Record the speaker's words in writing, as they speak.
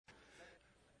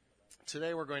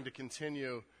Today we're going to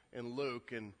continue in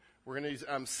Luke, and we're going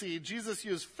to see Jesus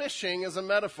use fishing as a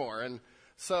metaphor. And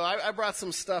so I brought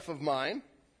some stuff of mine,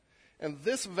 and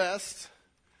this vest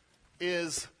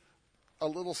is a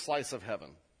little slice of heaven.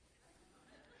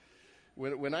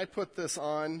 When I put this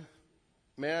on,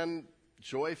 man,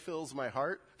 joy fills my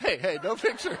heart. Hey, no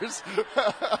pictures.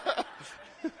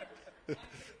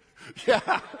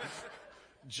 Yeah.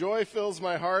 Joy fills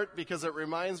my heart because it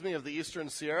reminds me of the Eastern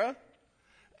Sierra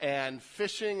and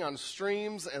fishing on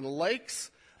streams and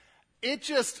lakes. It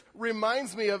just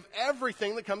reminds me of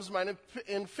everything that comes to mind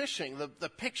in fishing. The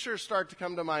pictures start to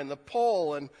come to mind, the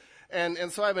pole,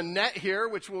 and so I have a net here,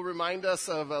 which will remind us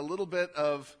of a little bit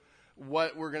of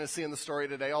what we're going to see in the story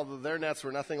today, although their nets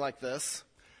were nothing like this.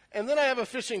 And then I have a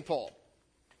fishing pole.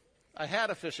 I had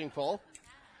a fishing pole.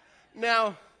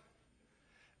 Now,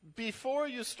 before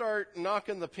you start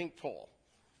knocking the pink pole,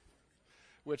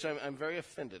 which I'm very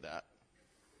offended at,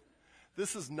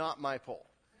 this is not my pole.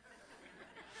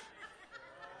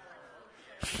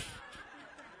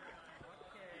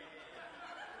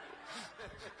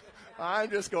 I'm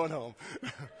just going home.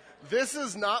 This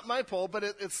is not my pole, but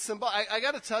it's simple. I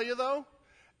got to tell you, though,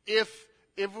 if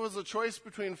it was a choice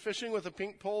between fishing with a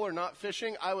pink pole or not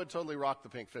fishing, I would totally rock the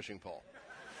pink fishing pole.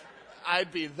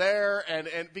 I'd be there,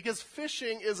 and because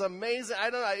fishing is amazing. I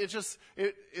don't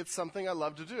know, it's something I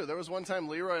love to do. There was one time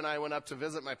Leroy and I went up to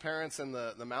visit my parents in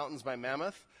the mountains by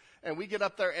Mammoth, and we get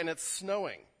up there and it's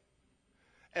snowing.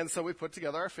 And so we put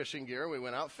together our fishing gear and we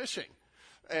went out fishing.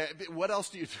 What else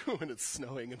do you do when it's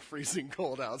snowing and freezing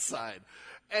cold outside?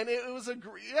 And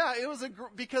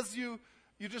because you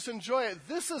just enjoy it.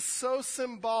 This is so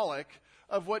symbolic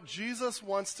of what Jesus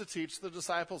wants to teach the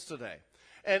disciples today.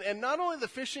 And not only the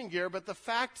fishing gear, but the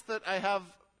fact that I have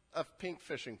a pink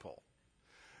fishing pole.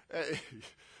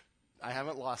 I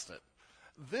haven't lost it.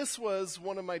 This was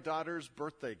one of my daughter's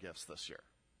birthday gifts this year.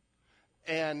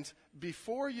 And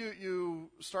before you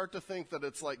start to think that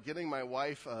it's like getting my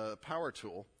wife a power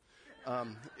tool,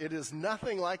 it is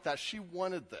nothing like that. She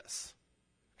wanted this.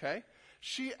 Okay?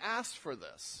 She asked for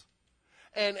this.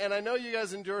 And I know you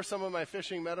guys endure some of my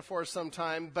fishing metaphors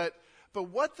sometime, but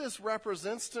what this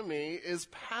represents to me is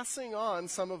passing on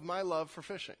some of my love for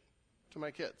fishing to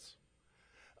my kids.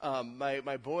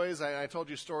 My boys, I told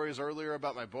you stories earlier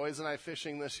about my boys and I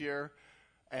fishing this year,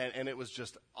 and it was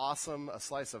just awesome, a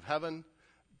slice of heaven.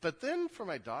 But then for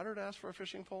my daughter to ask for a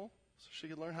fishing pole so she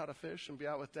could learn how to fish and be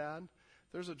out with Dad,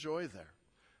 there's a joy there.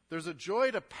 There's a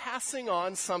joy to passing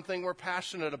on something we're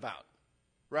passionate about,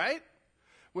 right?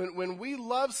 When we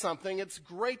love something, it's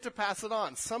great to pass it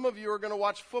on. Some of you are going to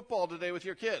watch football today with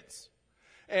your kids.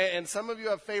 And some of you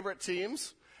have favorite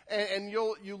teams, and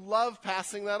you love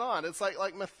passing that on. It's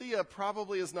like Mathia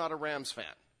probably is not a Rams fan.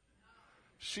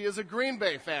 She is a Green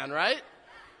Bay fan, right?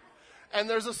 And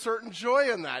there's a certain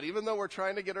joy in that, even though we're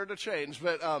trying to get her to change.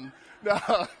 But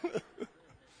no.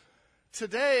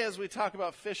 Today, as we talk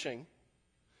about fishing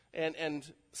and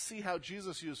see how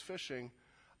Jesus used fishing,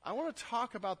 I want to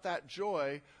talk about that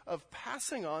joy of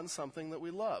passing on something that we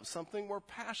love, something we're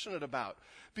passionate about.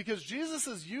 Because Jesus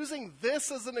is using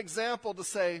this as an example to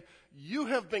say, you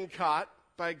have been caught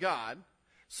by God,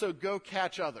 so go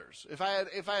catch others. If I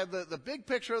had the big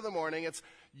picture of the morning, it's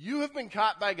you have been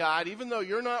caught by God, even though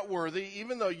you're not worthy,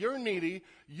 even though you're needy,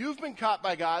 you've been caught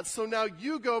by God, so now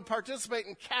you go participate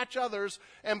and catch others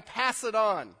and pass it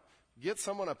on. Get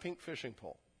someone a pink fishing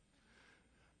pole.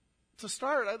 To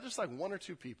start, I'd just like one or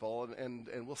two people, and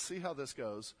we'll see how this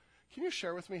goes. Can you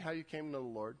share with me how you came to know the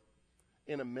Lord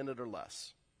in a minute or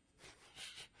less?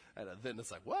 And then it's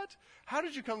like, what? How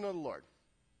did you come to know the Lord?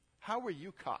 How were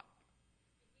you caught?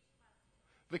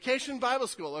 Vacation Bible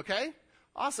School, okay?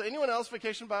 Awesome. Anyone else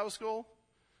Vacation Bible School?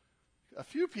 A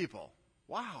few people.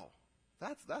 Wow.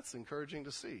 That's encouraging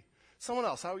to see. Someone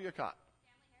else, how were you caught?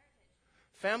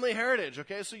 Family Heritage,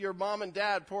 okay? So your mom and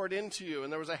dad poured into you,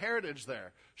 and there was a heritage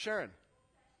there. Sharon.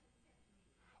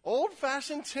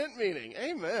 Old-fashioned tent meeting.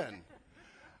 Amen.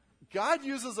 God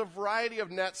uses a variety of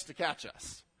nets to catch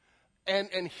us.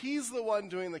 And he's the one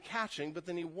doing the catching, but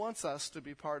then he wants us to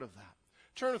be part of that.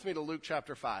 Turn with me to Luke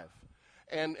chapter 5.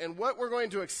 And what we're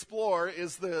going to explore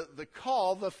is the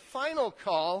call, the final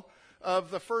call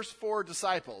of the first four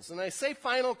disciples. And I say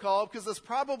final call because this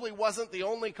probably wasn't the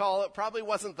only call. It probably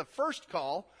wasn't the first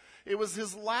call. It was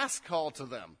his last call to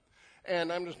them.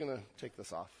 And I'm just going to take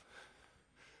this off.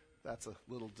 That's a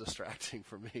little distracting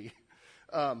for me.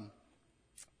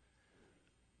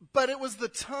 But it was the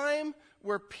time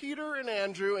where Peter and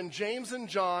Andrew and James and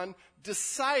John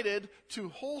decided to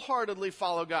wholeheartedly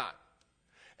follow God.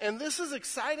 And this is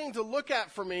exciting to look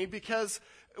at for me because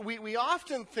We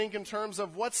often think in terms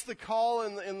of what's the call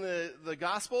in the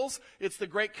Gospels? It's the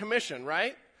Great Commission,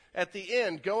 right? At the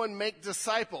end, go and make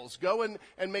disciples. Go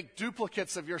and make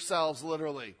duplicates of yourselves,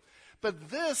 literally. But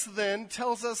this then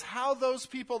tells us how those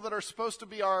people that are supposed to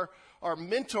be our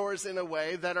mentors in a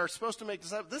way, that are supposed to make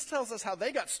disciples, this tells us how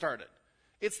they got started.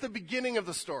 It's the beginning of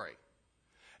the story.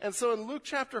 And so in Luke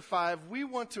chapter 5, we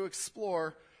want to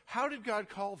explore, how did God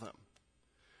call them?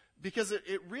 Because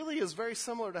it really is very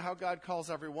similar to how God calls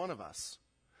every one of us.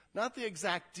 Not the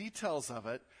exact details of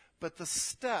it, but the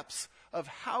steps of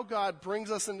how God brings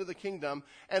us into the kingdom,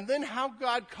 and then how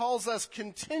God calls us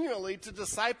continually to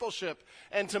discipleship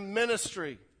and to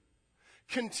ministry.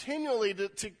 Continually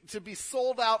to be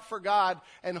sold out for God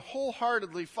and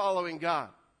wholeheartedly following God.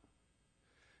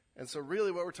 And so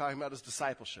really what we're talking about is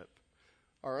discipleship,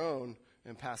 our own,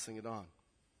 and passing it on.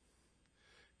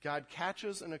 God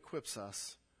catches and equips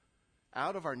us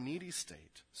out of our needy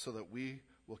state so that we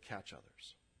will catch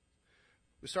others.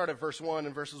 We start at verse 1,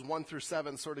 and verses 1 through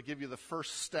 7 sort of give you the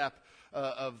first step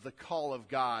of the call of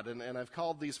God. And I've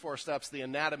called these 4 steps the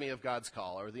anatomy of God's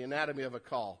call, or the anatomy of a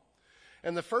call.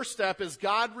 And the first step is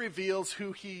God reveals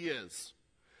who he is.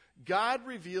 God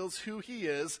reveals who he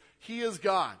is. He is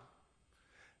God.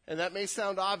 And that may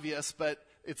sound obvious, but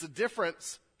it's a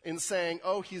difference in saying,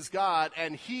 oh, he's God,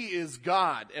 and he is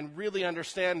God, and really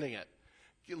understanding it.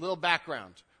 A little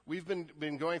background. We've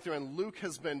been going through, and Luke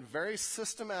has been very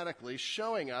systematically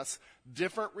showing us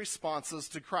different responses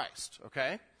to Christ,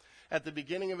 okay, at the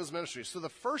beginning of his ministry. So the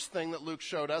first thing that Luke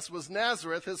showed us was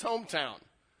Nazareth, his hometown.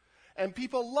 And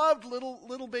people loved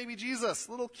little baby Jesus,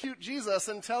 little cute Jesus,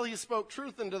 until he spoke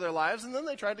truth into their lives, and then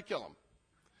they tried to kill him.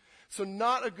 So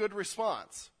not a good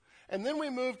response. And then we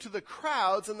move to the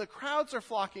crowds, and the crowds are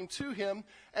flocking to him,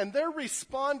 and they're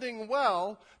responding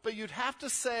well, but you'd have to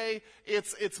say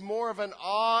it's more of an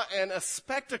awe and a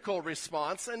spectacle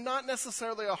response, and not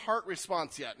necessarily a heart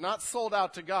response yet, not sold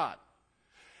out to God.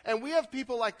 And we have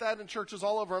people like that in churches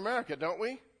all over America, don't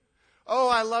we? Oh,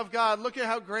 I love God. Look at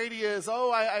how great he is.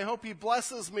 Oh, I hope he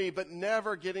blesses me, but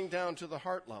never getting down to the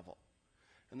heart level.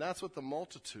 And that's what the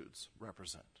multitudes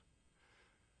represent.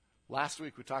 Last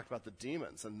week we talked about the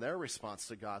demons and their response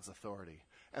to God's authority.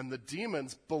 And the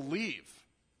demons believe.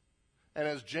 And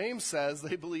as James says,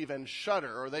 they believe and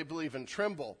shudder, or they believe and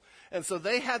tremble. And so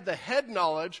they had the head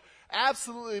knowledge,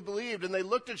 absolutely believed, and they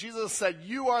looked at Jesus and said,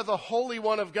 you are the Holy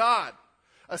One of God.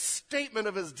 A statement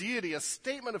of his deity, a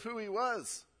statement of who he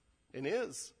was and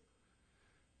is.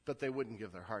 But they wouldn't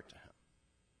give their heart to him.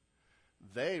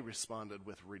 They responded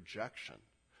with rejection,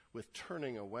 with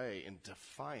turning away in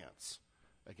defiance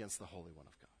against the Holy One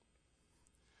of God.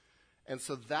 And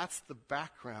so that's the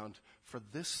background for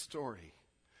this story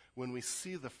when we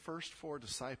see the first 4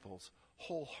 disciples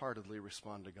wholeheartedly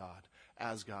respond to God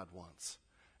as God wants.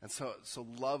 And so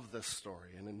love this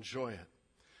story and enjoy it.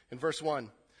 In verse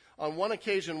 1, on one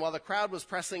occasion while the crowd was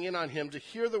pressing in on him to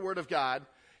hear the word of God,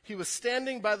 he was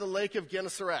standing by the lake of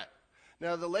Gennesaret.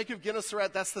 Now, the Lake of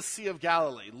Gennesaret, that's the Sea of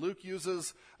Galilee. Luke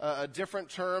uses a different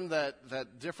term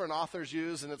that different authors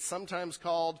use, and it's sometimes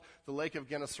called the Lake of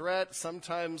Gennesaret,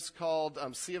 sometimes called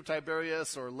Sea of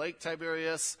Tiberias or Lake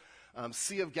Tiberias,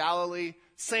 Sea of Galilee.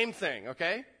 Same thing,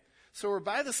 okay? So we're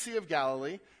by the Sea of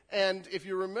Galilee, and if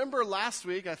you remember last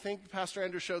week, I think Pastor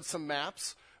Andrew showed some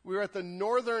maps. We were at the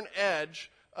northern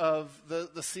edge of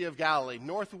the Sea of Galilee,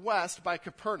 northwest by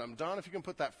Capernaum. Don, if you can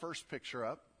put that first picture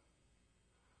up.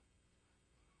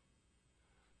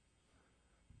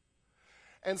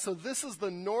 And so this is the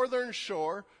northern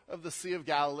shore of the Sea of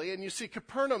Galilee. And you see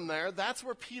Capernaum there. That's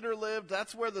where Peter lived.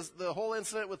 That's where the whole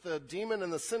incident with the demon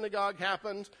in the synagogue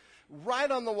happened.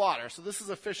 Right on the water. So this is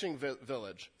a fishing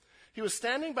village. He was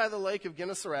standing by the lake of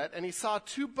Gennesaret, and he saw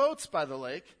 2 boats by the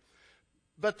lake.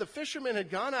 But the fishermen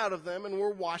had gone out of them and were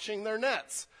washing their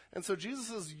nets. And so Jesus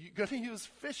is going to use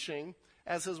fishing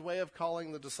as his way of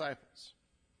calling the disciples.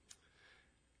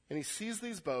 And he sees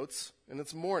these boats, and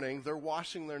it's morning. They're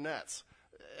washing their nets.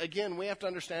 Again, we have to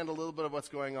understand a little bit of what's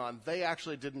going on. They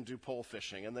actually didn't do pole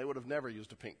fishing, and they would have never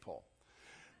used a pink pole.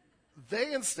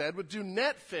 They instead would do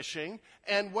net fishing,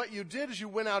 and what you did is you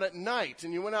went out at night,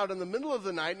 and you went out in the middle of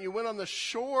the night, and you went on the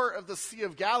shore of the Sea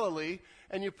of Galilee,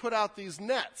 and you put out these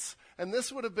nets. And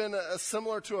this would have been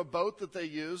similar to a boat that they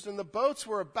used, and the boats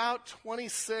were about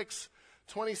 26,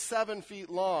 27 feet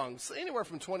long, so anywhere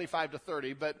from 25 to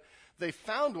 30, but they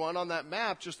found one on that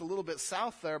map just a little bit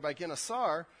south there by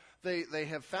Gennesaret. They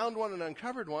have found one and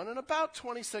uncovered one, and about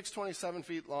 26, 27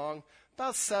 feet long,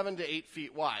 about 7 to 8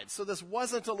 feet wide. So this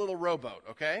wasn't a little rowboat,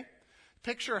 okay?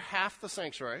 Picture half the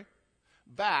sanctuary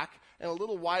back and a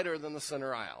little wider than the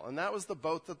center aisle. And that was the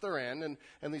boat that they're in,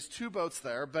 and these 2 boats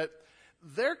there. But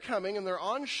they're coming and they're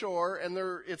on shore, and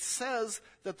it says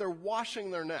that they're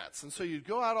washing their nets. And so you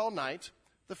go out all night.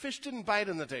 The fish didn't bite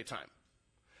in the daytime.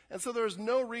 And so there's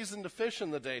no reason to fish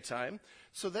in the daytime.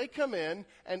 So they come in,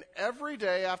 and every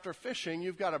day after fishing,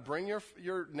 you've got to bring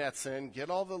your nets in, get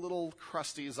all the little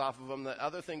crusties off of them, the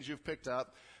other things you've picked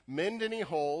up, mend any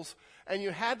holes, and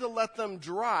you had to let them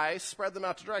dry, spread them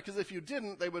out to dry, because if you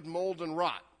didn't, they would mold and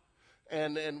rot.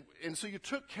 And so you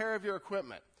took care of your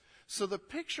equipment. So the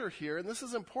picture here, and this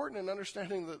is important in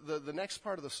understanding the next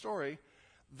part of the story,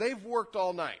 they've worked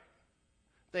all night.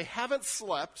 They haven't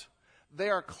slept. They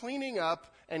are cleaning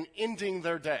up and ending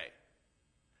their day.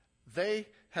 They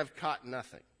have caught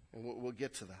nothing. And we'll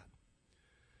get to that.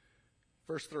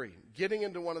 Verse 3, getting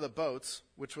into one of the boats,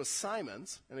 which was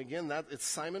Simon's, and again, it's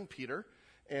Simon Peter.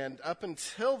 And up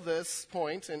until this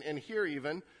point, and here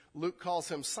even, Luke calls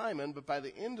him Simon, but by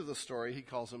the end of the story, he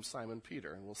calls him Simon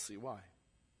Peter, and we'll see why.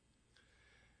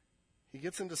 He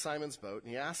gets into Simon's boat,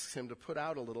 and he asks him to put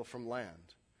out a little from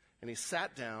land. And he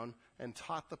sat down and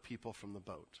taught the people from the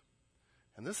boat.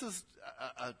 And this is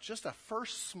just a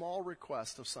first small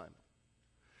request of Simon.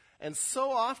 And so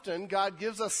often, God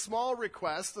gives us small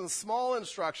requests and small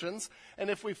instructions, and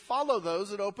if we follow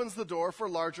those, it opens the door for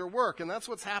larger work. And that's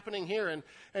what's happening here.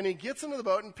 And he gets into the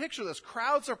boat, and picture this.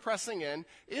 Crowds are pressing in.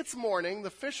 It's morning. The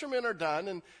fishermen are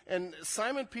done, and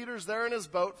Simon Peter's there in his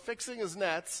boat fixing his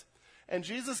nets. And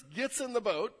Jesus gets in the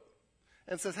boat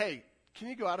and says, hey, can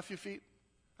you go out a few feet?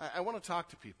 I want to talk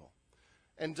to people.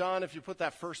 And Don, if you put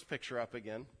that first picture up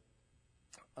again,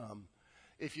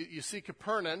 if you see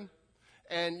Capernaum,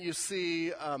 and you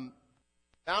see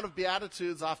Mount of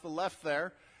Beatitudes off the left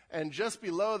there, and just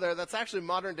below there, that's actually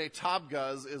modern-day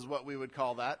Tabgha is what we would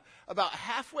call that. About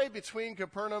halfway between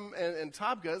Capernaum and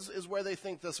Tabgha is where they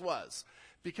think this was,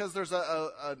 because there's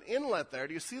an inlet there.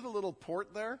 Do you see the little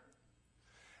port there?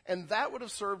 And that would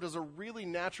have served as a really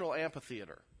natural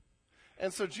amphitheater.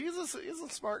 And so Jesus is a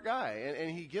smart guy, and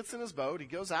he gets in his boat, he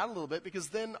goes out a little bit, because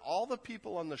then all the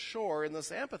people on the shore in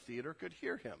this amphitheater could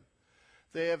hear him.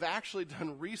 They have actually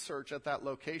done research at that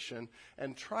location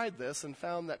and tried this and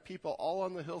found that people all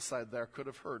on the hillside there could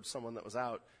have heard someone that was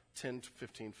out 10 to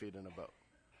 15 feet in a boat.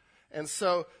 And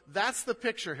so that's the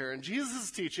picture here. And Jesus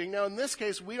is teaching. Now, in this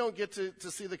case, we don't get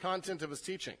to see the content of his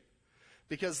teaching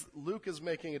because Luke is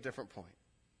making a different point.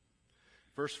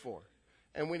 Verse 4,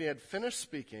 and when he had finished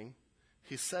speaking,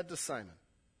 he said to Simon,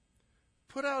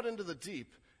 put out into the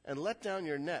deep and let down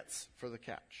your nets for the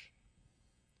catch.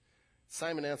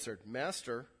 Simon answered,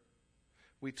 Master,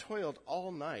 we toiled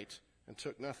all night and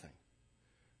took nothing.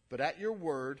 But at your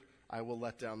word, I will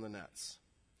let down the nets.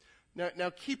 Now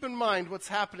keep in mind what's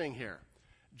happening here.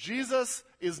 Jesus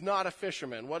is not a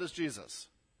fisherman. What is Jesus?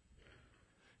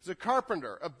 He's a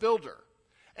carpenter, a builder.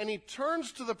 And he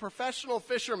turns to the professional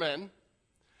fisherman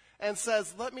and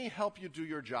says, let me help you do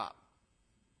your job.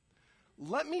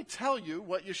 Let me tell you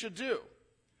what you should do.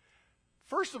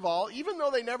 First of all, even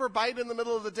though they never bite in the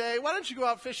middle of the day, why don't you go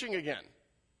out fishing again?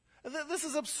 This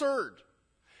is absurd.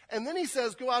 And then he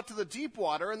says, go out to the deep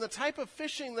water, and the type of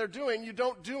fishing they're doing, you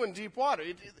don't do in deep water.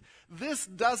 This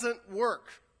doesn't work.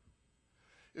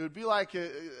 It would be like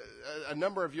a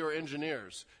number of your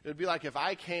engineers. It would be like if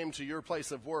I came to your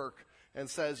place of work and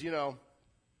says,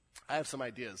 I have some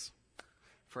ideas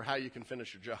for how you can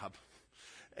finish your job.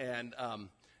 And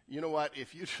you know what?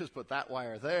 If you just put that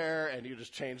wire there and you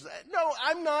just change that. No,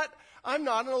 I'm not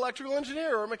an electrical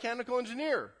engineer or a mechanical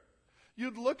engineer.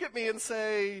 You'd look at me and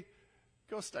say,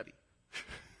 go study.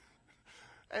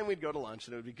 And we'd go to lunch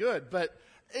and it would be good. But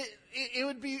it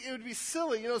would be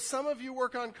silly. Some of you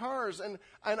work on cars and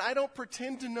I don't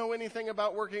pretend to know anything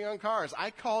about working on cars.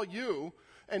 I call you,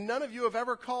 and none of you have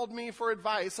ever called me for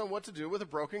advice on what to do with a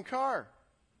broken car.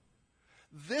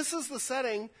 This is the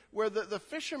setting where the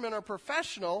fishermen are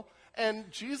professional,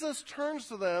 and Jesus turns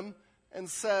to them and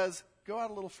says, go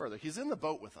out a little further. He's in the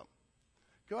boat with them.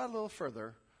 Go out a little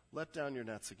further, let down your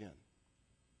nets again.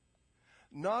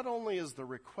 Not only is the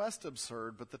request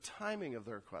absurd, but the timing of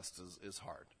the request is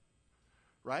hard.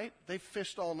 Right? They've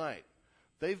fished all night.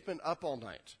 They've been up all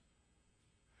night.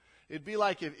 It'd be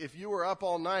like if you were up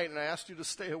all night and I asked you to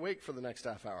stay awake for the next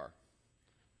half hour.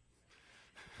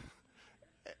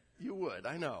 You would,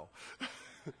 I know.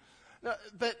 No,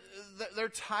 but they're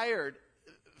tired.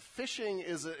 Fishing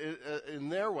in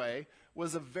their way,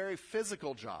 was a very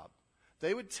physical job.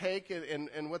 They would take,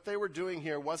 and what they were doing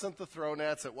here wasn't the throw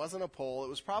nets, it wasn't a pole. It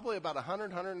was probably about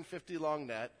 150 long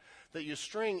net that you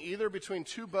string either between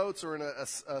two boats or in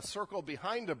a circle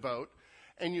behind a boat,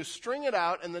 and you string it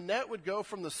out, and the net would go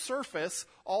from the surface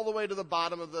all the way to the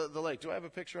bottom of the lake. Do I have a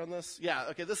picture on this? Yeah,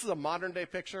 okay, this is a modern-day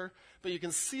picture, but you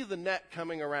can see the net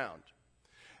coming around.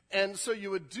 And so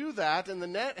you would do that, and the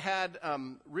net had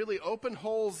really open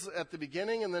holes at the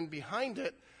beginning, and then behind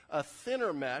it, a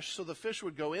thinner mesh, so the fish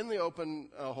would go in the open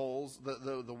holes,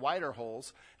 the wider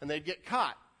holes, and they'd get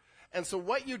caught. And so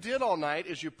what you did all night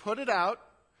is you put it out,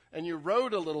 and you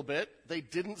rowed a little bit. They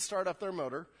didn't start up their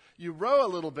motor. You row a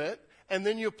little bit, and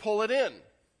then you pull it in.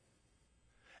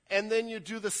 And then you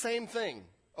do the same thing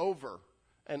over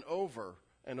and over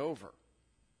and over.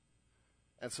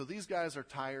 And so these guys are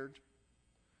tired.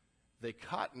 They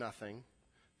caught nothing.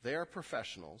 They are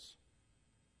professionals.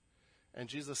 And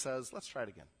Jesus says, let's try it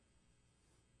again.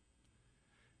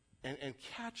 And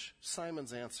catch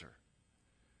Simon's answer.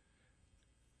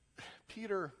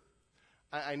 Peter,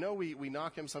 I know we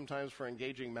knock him sometimes for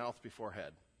engaging mouth before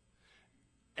head.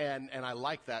 And I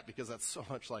like that because that's so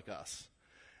much like us.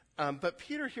 But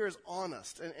Peter here is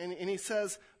honest. And he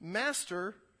says,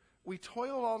 Master, we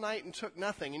toiled all night and took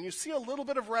nothing. And you see a little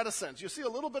bit of reticence. You see a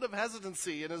little bit of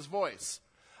hesitancy in his voice.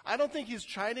 I don't think he's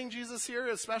chiding Jesus here,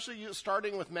 especially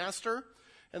starting with master.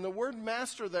 And the word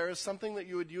master there is something that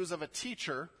you would use of a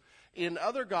teacher. In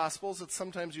other Gospels, it's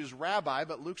sometimes used rabbi,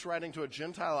 but Luke's writing to a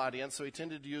Gentile audience, so he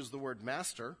tended to use the word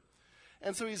master.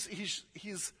 And so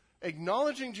he's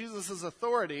acknowledging Jesus'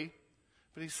 authority,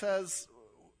 but he says,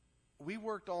 we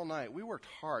worked all night. We worked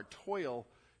hard. Toil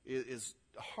is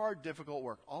hard, difficult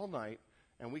work all night,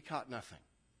 and we caught nothing.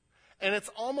 And it's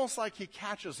almost like he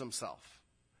catches himself.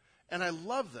 And I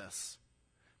love this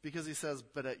because he says,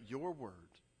 but at your word,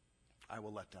 I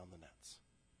will let down the nets.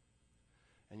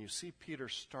 And you see Peter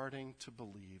starting to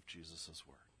believe Jesus'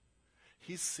 word.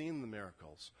 He's seen the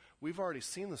miracles. We've already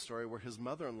seen the story where his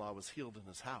mother-in-law was healed in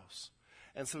his house.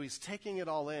 And so he's taking it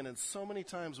all in. And so many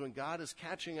times when God is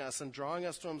catching us and drawing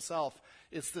us to himself,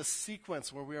 it's this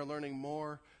sequence where we are learning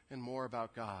more and more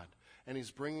about God. And he's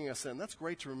bringing us in. That's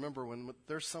great to remember when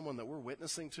there's someone that we're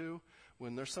witnessing to,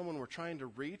 when there's someone we're trying to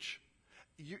reach.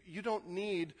 You don't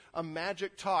need a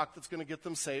magic talk that's going to get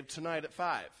them saved tonight at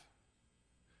 5.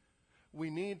 We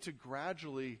need to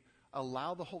gradually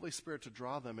allow the Holy Spirit to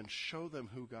draw them and show them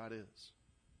who God is.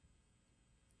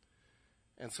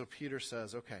 And so Peter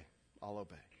says, okay, I'll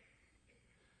obey.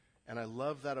 And I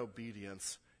love that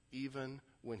obedience even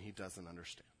when he doesn't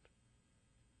understand.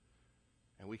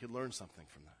 And we could learn something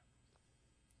from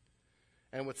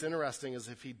that. And what's interesting is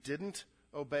if he didn't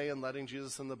obey in letting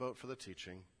Jesus in the boat for the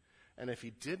teaching, and if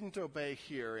he didn't obey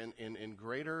here in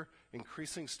greater,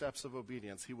 increasing steps of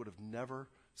obedience, he would have never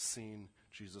seen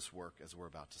Jesus work as we're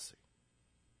about to see.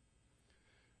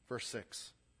 Verse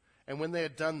 6, and when they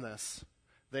had done this,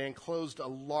 they enclosed a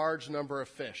large number of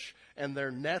fish, and their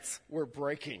nets were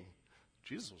breaking.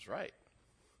 Jesus was right.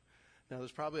 Now,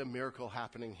 there's probably a miracle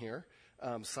happening here.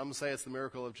 Some say it's the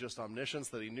miracle of just omniscience,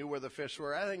 that he knew where the fish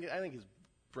were. I think he's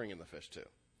bringing the fish too.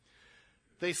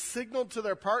 They signaled to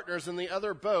their partners in the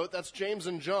other boat, that's James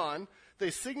and John,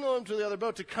 they signaled them to the other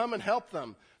boat to come and help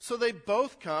them. So they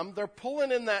both come, they're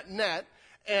pulling in that net,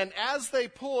 and as they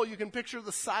pull, you can picture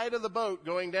the side of the boat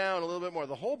going down a little bit more.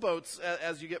 The whole boat's,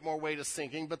 as you get more weight, is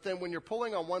sinking, but then when you're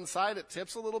pulling on one side, it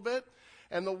tips a little bit,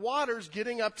 and the water's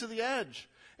getting up to the edge.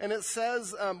 And it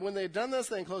says, when they had done this,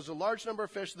 they enclosed a large number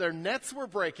of fish. Their nets were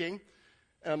breaking.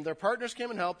 Their partners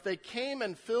came and helped. They came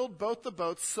and filled both the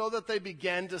boats so that they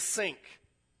began to sink.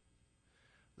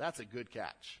 That's a good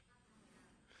catch.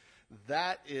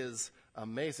 That is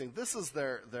amazing. This is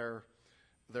their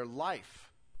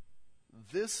life.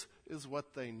 This is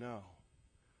what they know.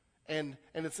 And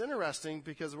it's interesting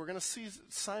because we're going to see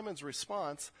Simon's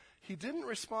response. He didn't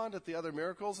respond at the other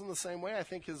miracles in the same way. I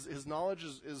think his knowledge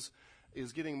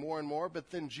is getting more and more. But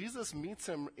then Jesus meets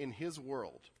him in his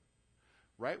world,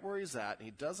 right where he's at. And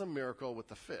he does a miracle with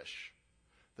the fish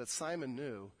that Simon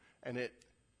knew, and it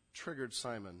triggered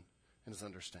Simon in his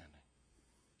understanding.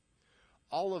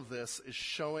 All of this is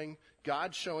showing,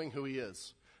 God showing who he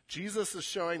is. Jesus is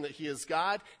showing that he is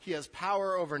God. He has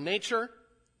power over nature.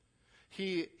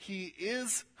 He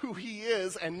is who he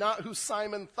is and not who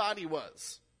Simon thought he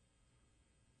was.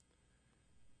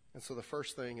 And so the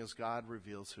first thing is God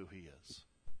reveals who he is.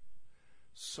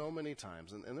 So many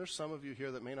times, and there's some of you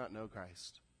here that may not know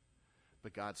Christ,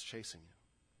 but God's chasing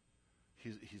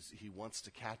you. He wants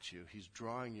to catch you. He's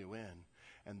drawing you in.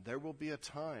 And there will be a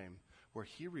time where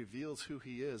he reveals who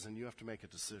he is and you have to make a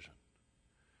decision.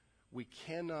 We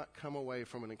cannot come away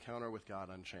from an encounter with God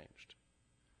unchanged.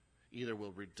 Either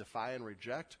we'll defy and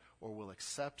reject, or we'll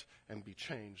accept and be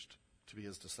changed to be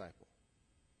his disciple.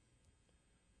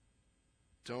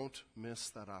 Don't miss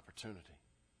that opportunity.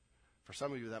 For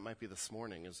some of you, that might be this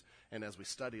morning, and as we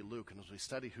study Luke, and as we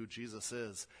study who Jesus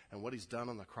is and what he's done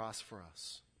on the cross for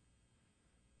us.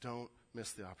 Don't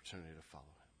miss the opportunity to follow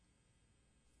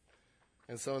him.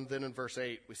 And so then in verse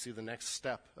 8, we see the next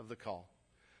step of the call.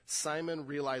 Simon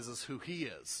realizes who he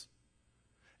is.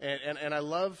 And I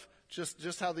love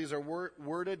just how these are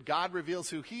worded. God reveals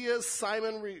who he is.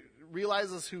 Simon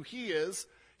realizes who he is.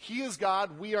 He is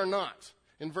God, we are not.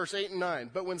 In verse 8 and 9.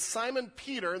 But when Simon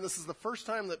Peter, and this is the first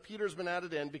time that Peter's been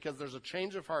added in because there's a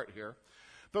change of heart here.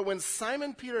 But when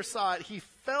Simon Peter saw it, he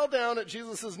fell down at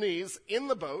Jesus' knees in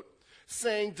the boat,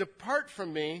 saying, "Depart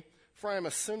from me, for I am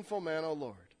a sinful man, O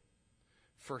Lord."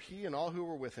 For he and all who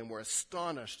were with him were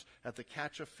astonished at the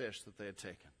catch of fish that they had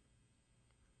taken.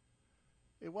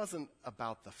 It wasn't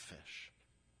about the fish.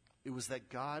 It was that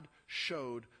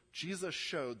Jesus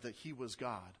showed that he was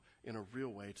God in a real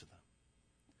way to them.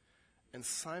 And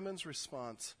Simon's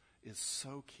response is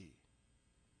so key.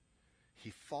 He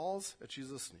falls at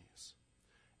Jesus' knees,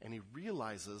 and he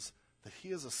realizes that he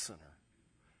is a sinner.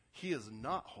 He is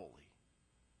not holy,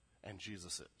 and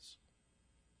Jesus is.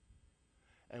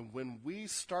 And when we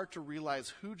start to realize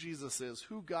who Jesus is,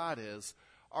 who God is,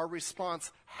 our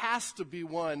response has to be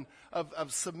one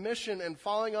of submission and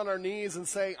falling on our knees and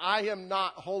saying, I am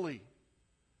not holy.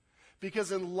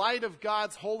 Because in light of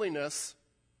God's holiness,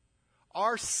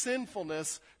 our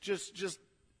sinfulness just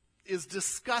is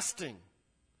disgusting.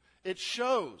 It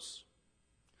shows.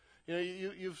 You know,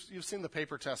 you've seen the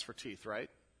paper test for teeth, right?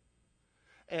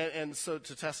 And so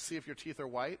to test to see if your teeth are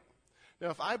white.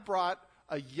 Now, if I brought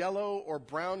a yellow or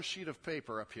brown sheet of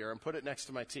paper up here and put it next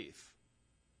to my teeth,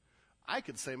 I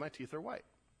could say my teeth are white.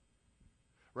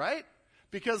 Right?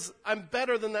 Because I'm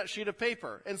better than that sheet of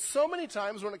paper. And so many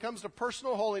times when it comes to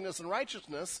personal holiness and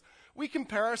righteousness, we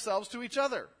compare ourselves to each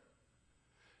other.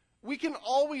 We can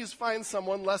always find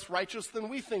someone less righteous than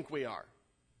we think we are.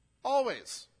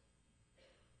 Always.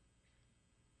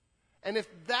 And if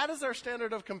that is our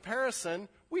standard of comparison,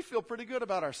 we feel pretty good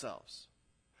about ourselves.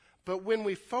 But when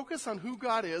we focus on who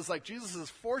God is, like Jesus is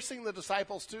forcing the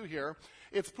disciples to here,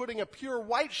 it's putting a pure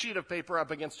white sheet of paper up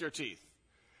against your teeth.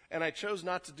 And I chose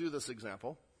not to do this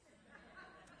example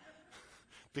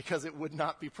because it would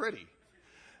not be pretty.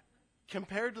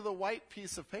 Compared to the white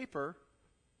piece of paper,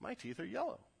 my teeth are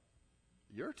yellow.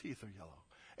 Your teeth are yellow.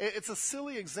 It's a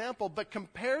silly example, but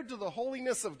compared to the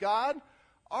holiness of God,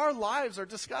 our lives are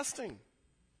disgusting.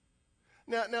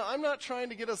 Now, I'm not trying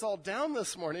to get us all down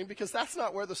this morning because that's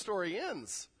not where the story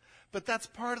ends. But that's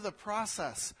part of the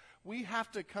process. We have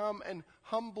to come and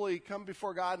humbly come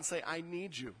before God and say, I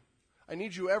need you. I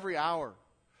need you every hour.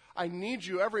 I need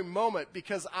you every moment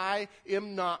because I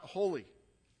am not holy.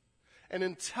 And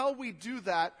until we do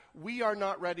that, we are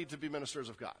not ready to be ministers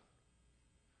of God.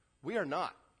 We are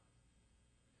not.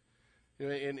 You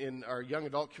know, in our young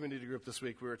adult community group this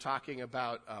week, we were talking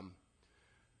about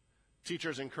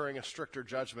teachers incurring a stricter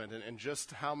judgment and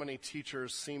just how many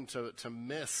teachers seem to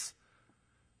miss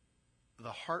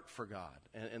the heart for God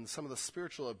and some of the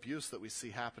spiritual abuse that we see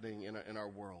happening in our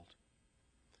world.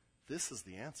 This is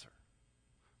the answer.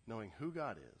 Knowing who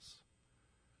God is.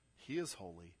 He is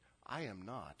holy. I am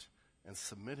not. And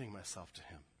submitting myself to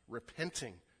him.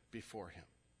 Repenting before him.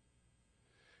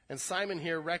 And Simon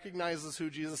here recognizes who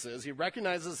Jesus is. He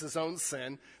recognizes his own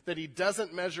sin, that he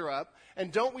doesn't measure up.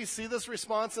 And don't we see this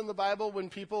response in the Bible when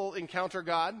people encounter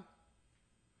God?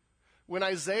 When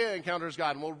Isaiah encounters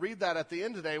God, and we'll read that at the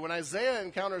end today. When Isaiah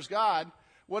encounters God,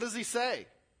 what does he say?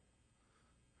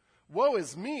 Woe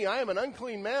is me, I am an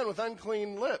unclean man with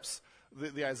unclean lips.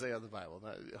 The Isaiah of the Bible.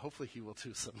 Hopefully he will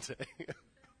too someday.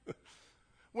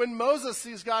 When Moses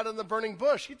sees God in the burning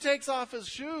bush, he takes off his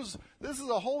shoes. This is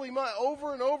a holy moment.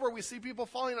 Over and over we see people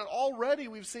falling out. Already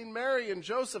we've seen Mary and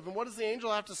Joseph. And what does the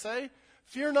angel have to say?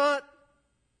 Fear not.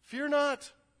 Fear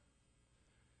not.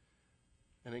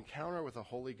 An encounter with a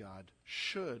holy God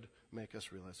should make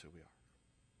us realize who we are.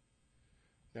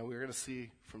 Now we're going to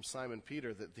see from Simon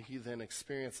Peter that he then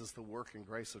experiences the work and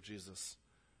grace of Jesus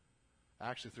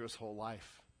actually through his whole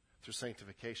life, through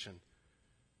sanctification,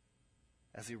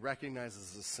 as he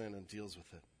recognizes his sin and deals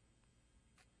with it.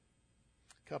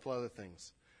 A couple other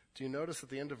things. Do you notice at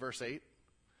the end of verse 8?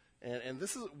 And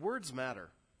this is, words matter.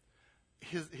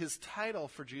 His title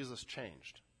for Jesus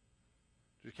changed.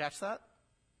 Did you catch that?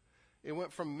 It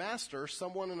went from master,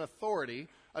 someone in authority,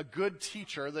 a good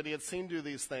teacher that he had seen do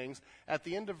these things. At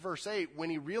the end of verse 8, when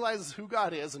he realizes who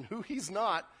God is and who he's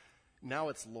not, now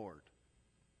it's Lord.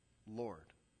 Lord.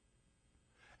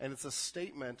 And it's a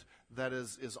statement that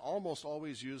is almost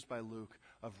always used by Luke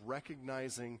of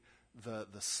recognizing the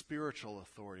spiritual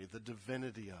authority, the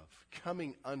divinity of,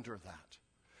 coming under that.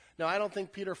 Now, I don't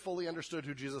think Peter fully understood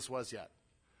who Jesus was yet,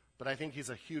 but I think he's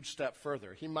a huge step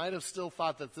further. He might have still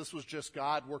thought that this was just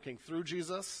God working through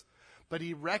Jesus, but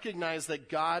he recognized that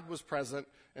God was present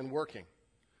and working.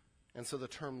 And so the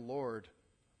term Lord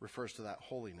refers to that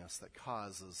holiness that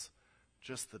causes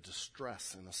just the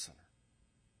distress in a sinner.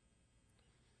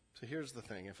 So here's the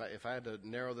thing. If I had to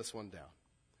narrow this one down,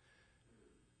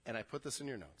 and I put this in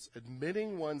your notes,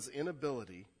 admitting one's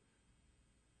inability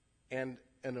and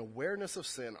an awareness of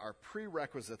sin are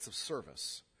prerequisites of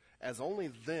service, as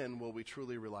only then will we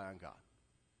truly rely on God.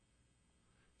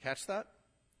 Catch that?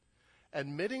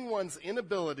 Admitting one's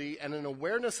inability and an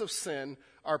awareness of sin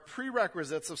are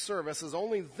prerequisites of service, as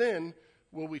only then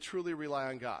will we truly rely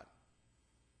on God.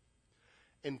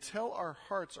 Until our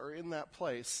hearts are in that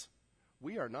place,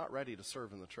 we are not ready to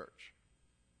serve in the church.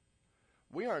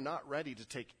 We are not ready to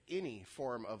take any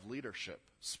form of leadership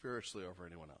spiritually over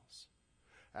anyone else.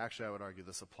 Actually, I would argue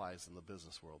this applies in the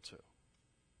business world too.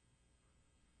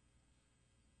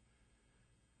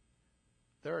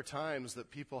 There are times that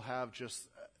people have just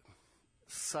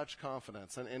such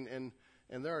confidence, and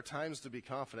there are times to be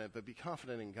confident, but be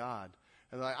confident in God.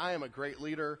 And like, I am a great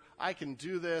leader. I can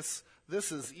do this.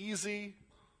 This is easy.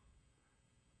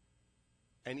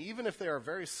 And even if they are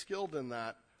very skilled in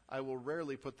that, I will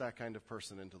rarely put that kind of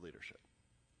person into leadership.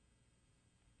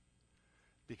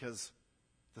 Because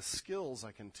the skills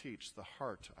I can teach, the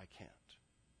heart I can't.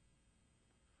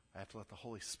 I have to let the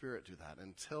Holy Spirit do that.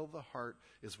 Until the heart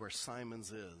is where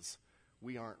Simon's is,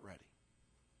 we aren't ready.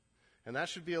 And that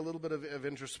should be a little bit of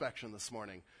introspection this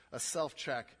morning, a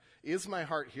self-check. Is my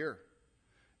heart here?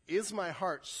 Is my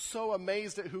heart so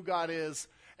amazed at who God is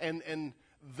and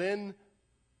then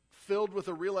filled with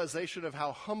a realization of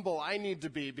how humble I need to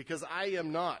be because I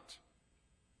am not?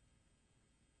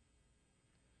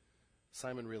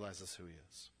 Simon realizes who he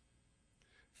is.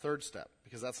 Third step,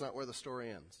 because that's not where the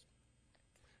story ends.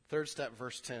 Third step,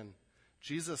 verse 10.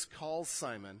 Jesus calls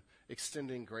Simon,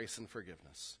 extending grace and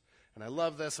forgiveness. And I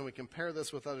love this, and we compare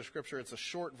this with other scripture. It's a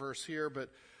short verse here, but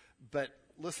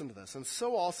listen to this. And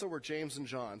so also were James and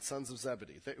John, sons of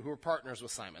Zebedee, who were partners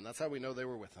with Simon. That's how we know they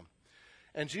were with him.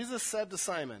 And Jesus said to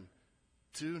Simon,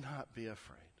 do not be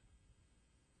afraid.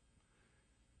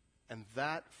 And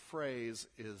that phrase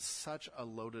is such a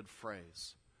loaded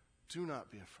phrase. Do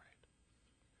not be afraid.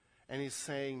 And he's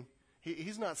saying,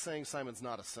 he's not saying Simon's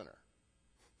not a sinner.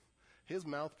 His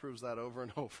mouth proves that over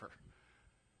and over.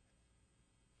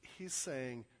 He's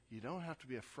saying, you don't have to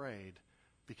be afraid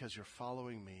because you're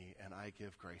following me and I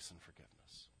give grace and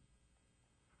forgiveness.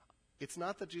 It's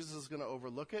not that Jesus is going to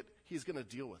overlook it. He's going to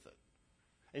deal with it.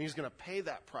 And he's going to pay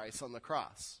that price on the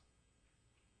cross.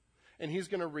 And he's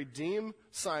going to redeem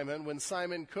Simon when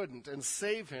Simon couldn't and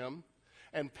save him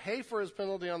and pay for his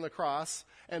penalty on the cross.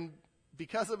 And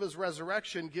because of his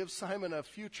resurrection, give Simon a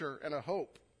future and a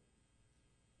hope.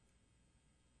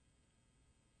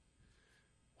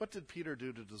 What did Peter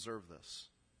do to deserve this?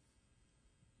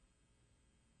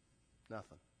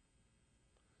 Nothing.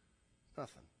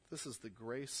 Nothing. This is the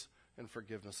grace and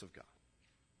forgiveness of God.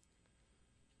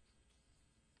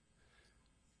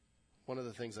 One of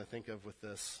the things I think of with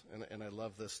this, and I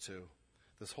love this too,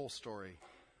 this whole story,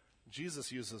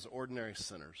 Jesus uses ordinary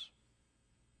sinners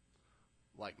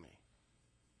like me.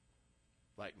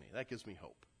 Like me. That gives me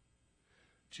hope.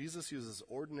 Jesus uses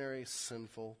ordinary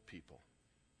sinful people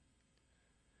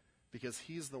because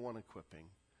he's the one equipping.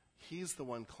 He's the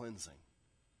one cleansing.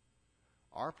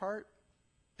 Our part,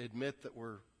 admit that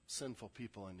we're sinful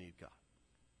people and need God.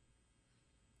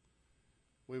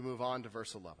 We move on to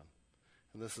verse 11.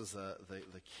 And this is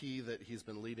the key that he's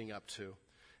been leading up to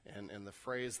and the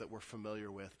phrase that we're familiar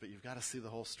with, but you've got to see the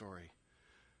whole story.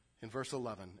 In verse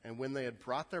 11, and when they had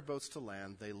brought their boats to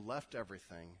land, they left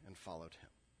everything and followed him.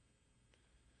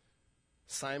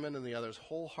 Simon and the others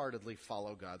wholeheartedly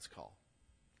follow God's call.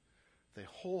 They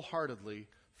wholeheartedly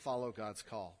follow God's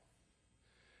call.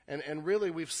 And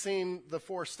really, we've seen the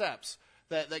 4 steps.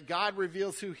 That God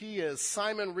reveals who he is.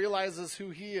 Simon realizes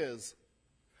who he is.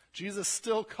 Jesus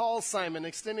still calls Simon,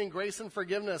 extending grace and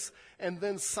forgiveness. And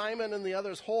then Simon and the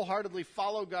others wholeheartedly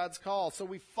follow God's call. So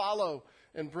we follow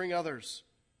and bring others.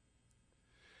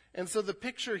 And so the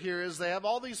picture here is they have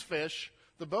all these fish.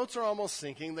 The boats are almost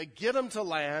sinking. They get them to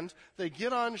land. They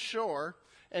get on shore.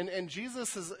 And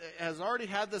Jesus has already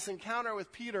had this encounter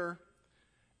with Peter.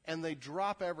 And they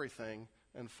drop everything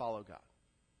and follow God.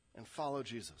 And follow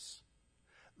Jesus.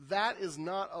 That is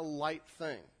not a light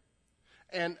thing.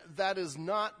 And that is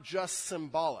not just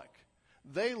symbolic.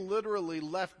 They literally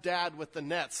left Dad with the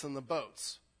nets and the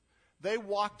boats. They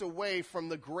walked away from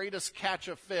the greatest catch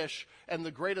of fish and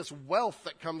the greatest wealth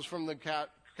that comes from the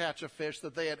catch of fish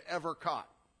that they had ever caught.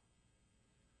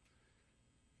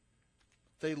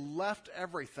 They left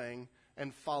everything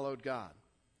and followed God.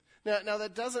 Now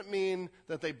that doesn't mean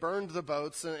that they burned the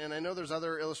boats, and I know there's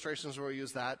other illustrations where we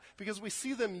use that, because we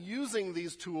see them using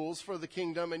these tools for the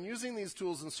kingdom and using these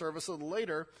tools in service a little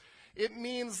later. It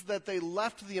means that they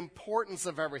left the importance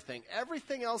of everything.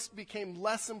 Everything else became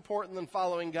less important than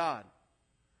following God.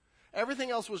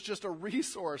 Everything else was just a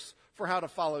resource for how to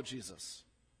follow Jesus.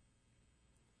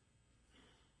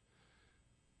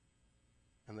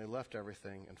 And they left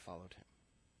everything and followed him.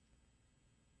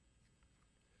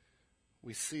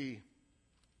 We see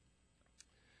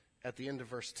at the end of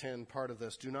verse 10, part of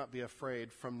this, do not be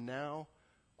afraid. From now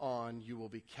on, you will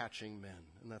be catching men.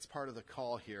 And that's part of the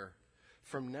call here.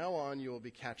 From now on, you will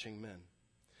be catching men.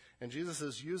 And Jesus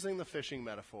is using the fishing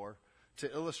metaphor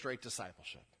to illustrate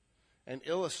discipleship and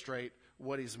illustrate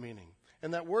what he's meaning.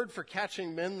 And that word for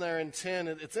catching men there in 10,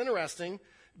 it's interesting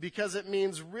because it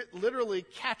means literally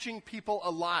catching people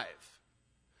alive.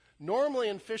 Normally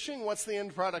in fishing, what's the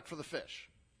end product for the fish?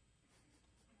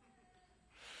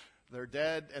 They're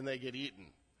dead and they get eaten.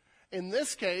 In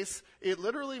this case, it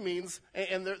literally means,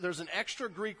 and there's an extra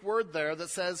Greek word there that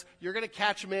says you're going to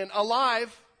catch men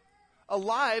alive,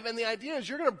 and the idea is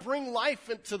you're going to bring life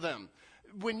into them.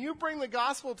 When you bring the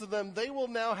gospel to them, they will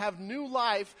now have new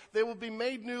life. They will be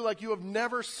made new like you have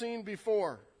never seen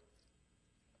before.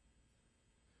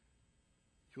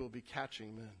 You will be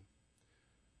catching men.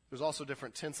 There's also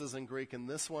different tenses in Greek. In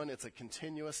this one, it's a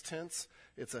continuous tense.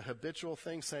 It's a habitual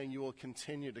thing saying you will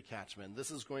continue to catch men. This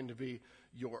is going to be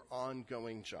your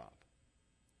ongoing job.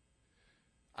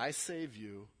 I save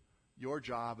you. Your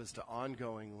job is to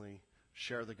ongoingly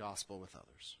share the gospel with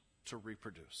others, to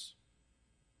reproduce.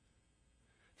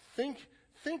 Think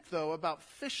though, about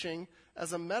fishing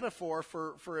as a metaphor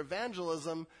for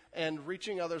evangelism and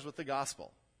reaching others with the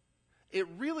gospel. It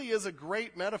really is a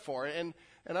great metaphor, and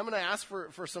I'm going to ask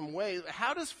for some ways.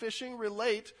 How does fishing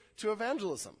relate to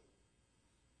evangelism?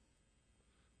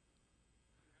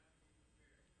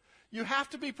 You have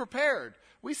to be prepared.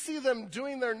 We see them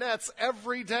doing their nets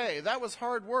every day. That was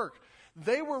hard work.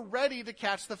 They were ready to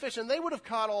catch the fish, and they would have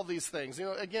caught all these things. You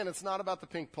know, again, it's not about the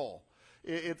pink pole.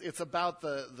 It's about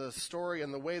the story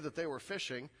and the way that they were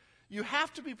fishing. You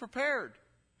have to be prepared.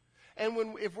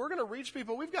 And if we're going to reach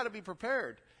people, we've got to be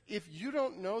prepared. If you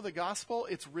don't know the gospel,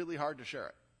 it's really hard to share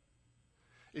it.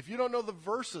 If you don't know the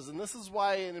verses, and this is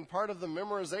why in part of the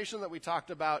memorization that we talked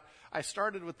about, I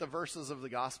started with the verses of the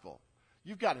gospel.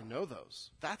 You've got to know those.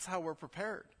 That's how we're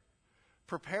prepared.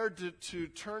 Prepared to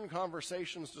turn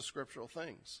conversations to scriptural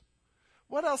things.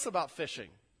 What else about fishing?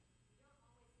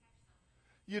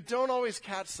 You don't always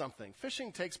catch something.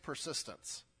 Fishing takes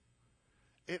persistence.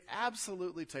 It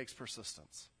absolutely takes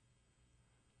persistence.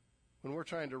 When we're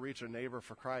trying to reach a neighbor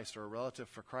for Christ or a relative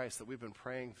for Christ that we've been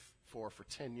praying for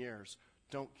 10 years,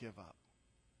 don't give up.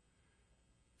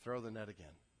 Throw the net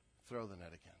again. Throw the net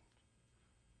again.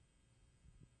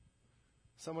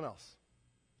 Someone else.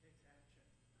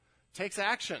 Takes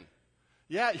action.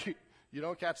 Yeah, you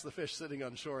don't catch the fish sitting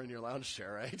on shore in your lounge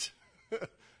chair, right?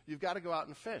 You've got to go out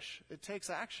and fish. It takes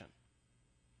action.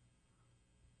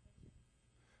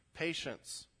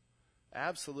 Patience.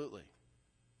 Absolutely.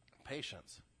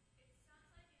 Patience.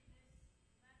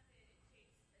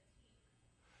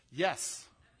 Yes.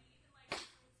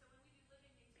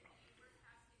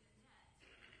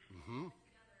 Mm-hmm.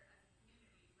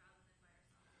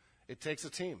 It takes a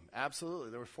team.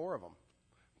 Absolutely. There were 4 of them.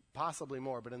 Possibly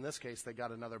more, but in this case, they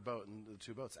got another boat and the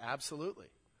 2 boats. Absolutely.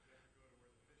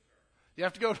 You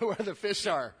have to go to where the fish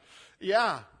are.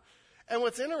 Yeah. And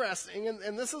what's interesting,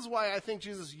 and this is why I think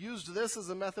Jesus used this as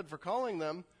a method for calling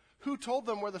them, who told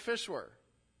them where the fish were?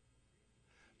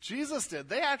 Jesus did.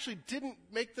 They actually didn't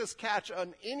make this catch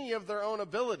on any of their own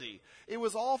ability. It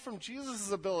was all from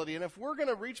Jesus' ability. And if we're going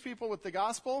to reach people with the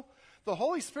gospel, the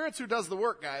Holy Spirit's who does the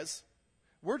work, guys.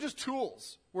 We're just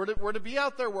tools. We're to be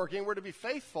out there working. We're to be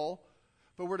faithful,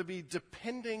 but we're to be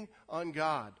depending on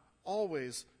God.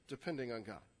 Always depending on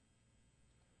God.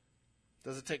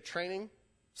 Does it take training,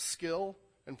 skill,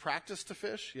 and practice to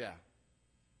fish? Yeah.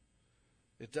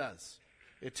 It does.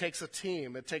 It takes a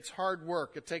team. It takes hard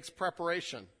work. It takes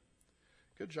preparation.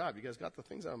 Good job. You guys got the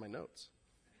things out of my notes.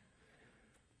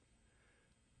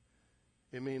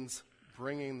 It means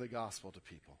bringing the gospel to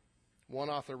people. One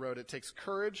author wrote, it takes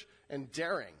courage and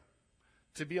daring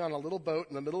to be on a little boat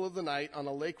in the middle of the night on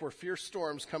a lake where fierce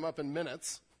storms come up in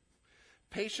minutes,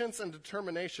 patience and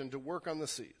determination to work on the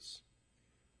seas.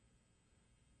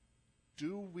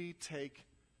 Do we take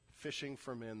fishing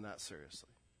for men that seriously?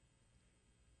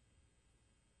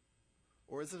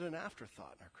 Or is it an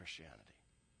afterthought in our Christianity?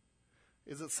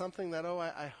 Is it something that,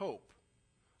 I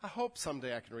hope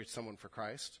someday I can reach someone for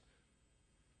Christ?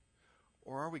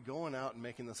 Or are we going out and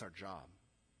making this our job?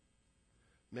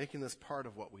 making this part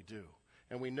of what we do.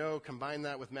 And we know, combine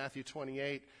that with Matthew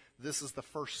 28, this is the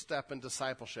first step in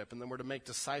discipleship, and then we're to make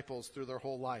disciples through their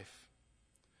whole life.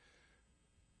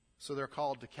 So they're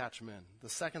called to catch men. The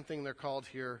second thing they're called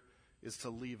here is to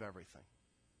leave everything.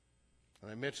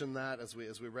 And I mentioned that as we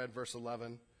read verse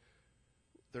 11.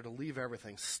 They're to leave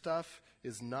everything. Stuff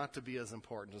is not to be as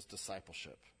important as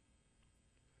discipleship.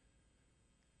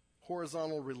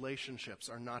 Horizontal relationships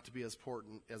are not to be as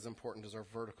important as our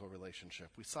vertical relationship.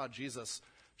 We saw Jesus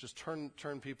just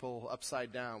turn people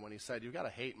upside down when he said, you've got to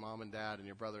hate mom and dad and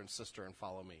your brother and sister and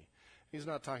follow me. He's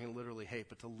not talking literally hate,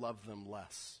 but to love them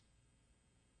less.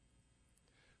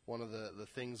 One of the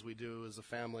things we do as a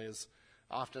family is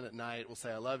often at night we'll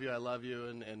say, I love you,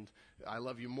 and I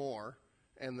love you more.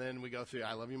 And then we go through,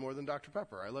 I love you more than Dr.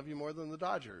 Pepper. I love you more than the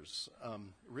Dodgers.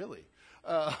 Really?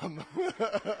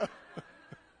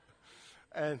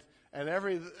 And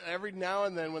every now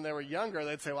and then when they were younger,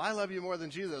 they'd say, well, I love you more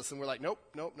than Jesus. And we're like, nope.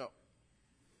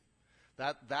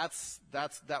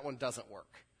 That one doesn't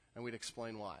work. And we'd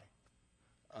explain why.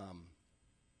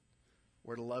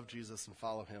 We're to love Jesus and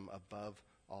follow him above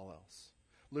all else.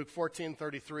 Luke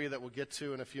 14:33 that we'll get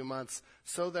to in a few months.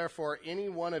 So therefore, any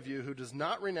one of you who does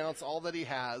not renounce all that he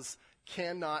has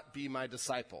cannot be my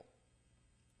disciple.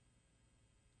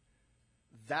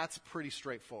 That's pretty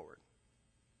straightforward.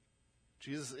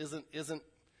 Jesus isn't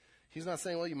he's not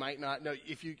saying, well, you might not. No,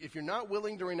 if you're not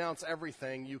willing to renounce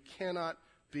everything, you cannot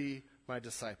be my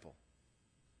disciple.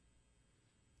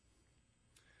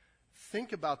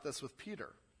 Think about this with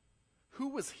Peter. Who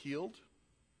was healed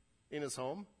in his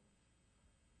home?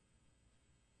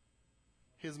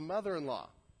 His mother-in-law.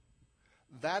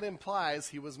 That implies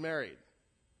he was married.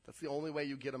 That's the only way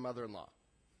you get a mother-in-law.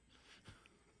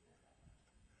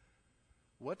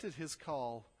 What did his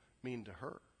call mean to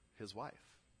her, his wife?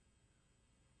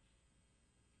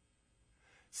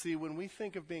 See, when we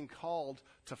think of being called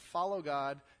to follow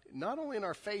God, not only in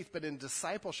our faith, but in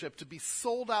discipleship, to be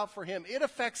sold out for him, it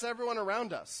affects everyone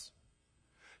around us.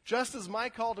 Just as my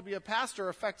call to be a pastor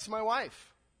affects my wife.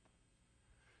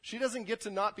 She doesn't get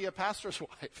to not be a pastor's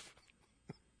wife.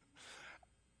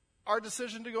 Our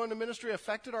decision to go into ministry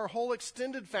affected our whole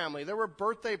extended family. There were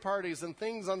birthday parties and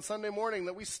things on Sunday morning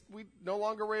that we no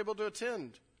longer were able to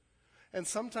attend. And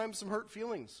sometimes some hurt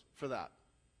feelings for that.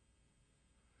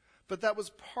 But that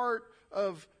was part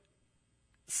of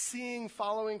seeing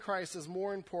following Christ as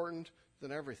more important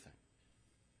than everything.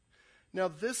 Now,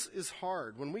 this is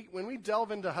hard. When we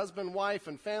delve into husband-wife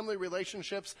and family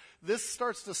relationships, this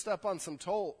starts to step on some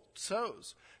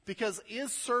toes. Because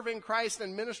is serving Christ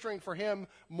and ministering for him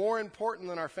more important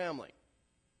than our family?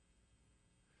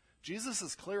 Jesus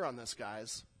is clear on this,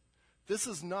 guys. This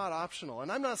is not optional.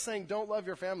 And I'm not saying don't love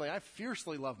your family. I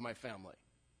fiercely love my family.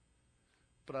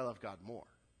 But I love God more.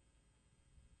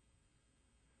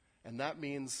 And that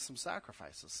means some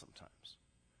sacrifices sometimes.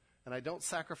 And I don't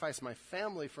sacrifice my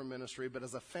family for ministry, but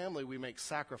as a family, we make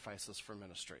sacrifices for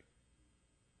ministry.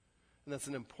 And that's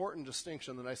an important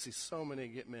distinction that I see so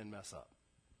many men mess up.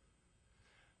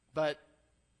 But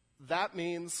that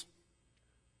means,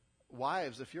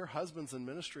 wives, if your husband's in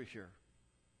ministry here,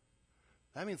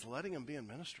 that means letting him be in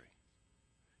ministry,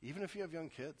 even if you have young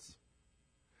kids.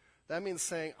 That means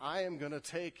saying, I am going to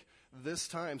take this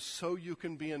time so you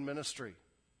can be in ministry.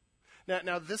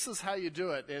 Now, this is how you do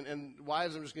it. And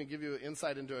wives, I'm just going to give you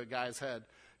insight into a guy's head.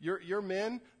 Your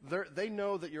men, they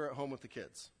know that you're at home with the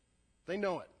kids. They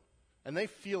know it. And they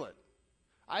feel it.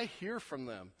 I hear from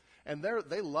them. And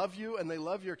they love you and they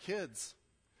love your kids.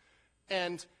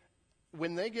 And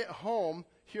when they get home,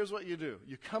 here's what you do.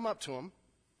 You come up to them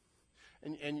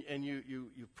and you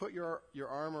put your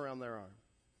arm around their arm.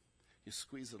 You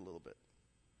squeeze it a little bit.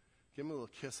 Give them a little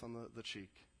kiss on the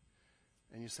cheek.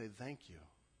 And you say, thank you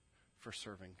for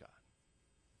serving God.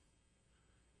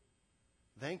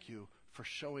 Thank you for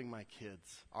showing my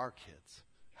kids, our kids,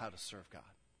 how to serve God.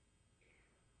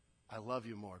 I love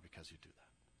you more because you do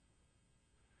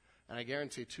that. And I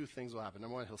guarantee two things will happen.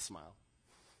 Number one, he'll smile.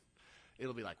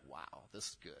 It'll be like, wow, this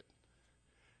is good.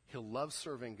 He'll love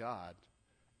serving God,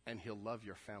 and he'll love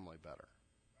your family better.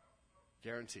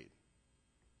 Guaranteed.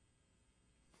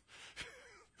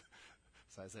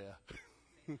 It's Isaiah.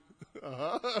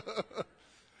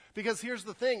 Because here's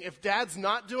the thing. If dad's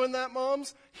not doing that,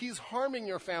 moms, he's harming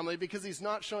your family because he's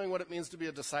not showing what it means to be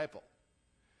a disciple.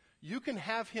 You can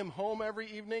have him home every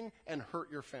evening and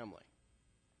hurt your family.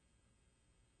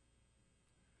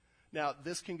 Now,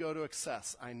 this can go to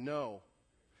excess, I know.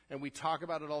 And we talk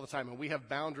about it all the time. And we have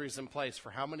boundaries in place for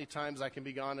how many times I can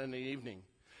be gone in the evening.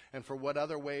 And for what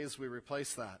other ways we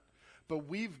replace that. But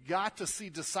we've got to see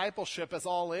discipleship as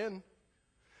all in.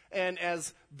 and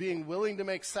as being willing to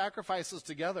make sacrifices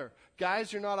together.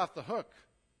 Guys, you're not off the hook.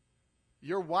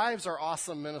 Your wives are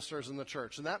awesome ministers in the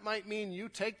church, and that might mean you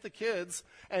take the kids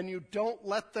and you don't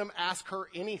let them ask her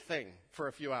anything for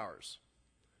a few hours.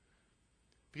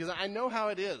 Because I know how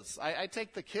it is. I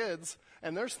take the kids,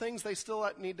 and there's things they still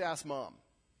need to ask mom.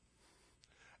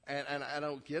 And I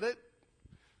don't get it.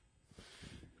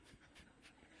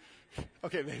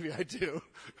 Okay, maybe I do.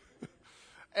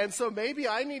 And so maybe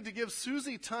I need to give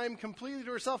Susie time completely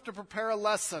to herself to prepare a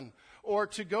lesson or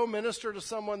to go minister to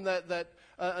someone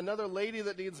another lady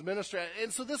that needs ministry.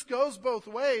 And so this goes both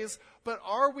ways, but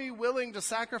are we willing to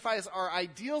sacrifice our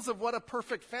ideals of what a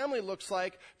perfect family looks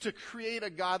like to create a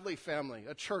godly family,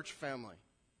 a church family?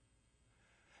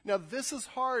 Now, this is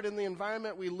hard in the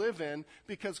environment we live in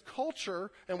because culture,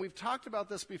 and we've talked about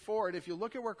this before, and if you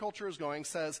look at where culture is going,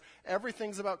 says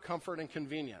everything's about comfort and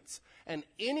convenience. And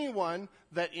anyone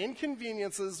that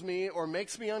inconveniences me or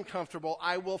makes me uncomfortable,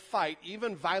 I will fight,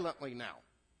 even violently now,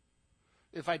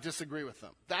 if I disagree with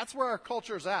them. That's where our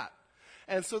culture is at.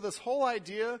 And so this whole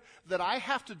idea that I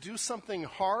have to do something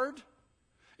hard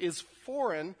is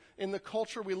foreign in the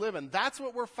culture we live in. That's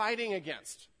what we're fighting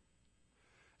against.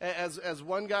 As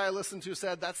one guy I listened to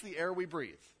said, that's the air we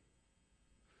breathe.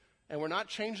 And we're not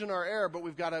changing our air, but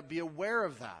we've got to be aware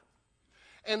of that.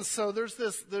 And so there's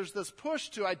this push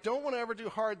to, I don't want to ever do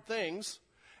hard things,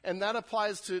 and that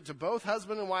applies to both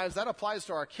husband and wives. That applies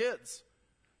to our kids.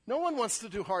 No one wants to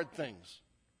do hard things.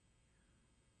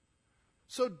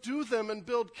 So do them and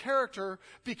build character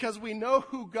because we know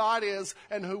who God is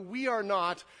and who we are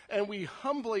not, and we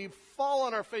humbly fall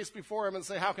on our face before Him and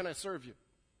say, how can I serve you?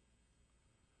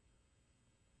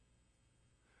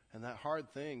 And that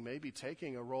hard thing may be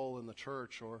taking a role in the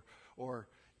church or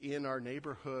in our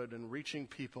neighborhood and reaching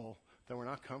people that we're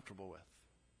not comfortable with.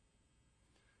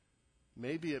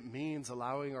 Maybe it means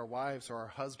allowing our wives or our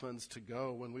husbands to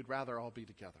go when we'd rather all be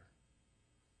together.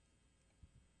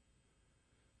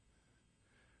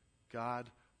 God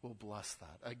will bless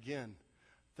that. Again,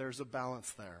 there's a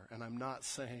balance there, and I'm not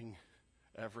saying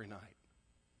every night.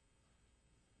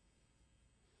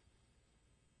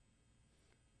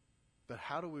 But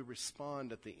how do we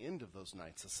respond at the end of those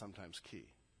nights is sometimes key.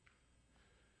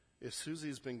 If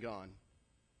Susie's been gone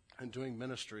and doing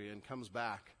ministry and comes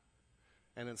back,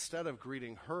 and instead of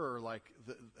greeting her like,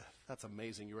 that's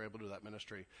amazing, you were able to do that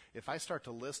ministry. If I start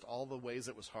to list all the ways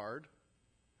it was hard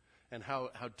and how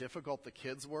difficult the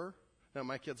kids were, now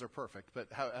my kids are perfect, but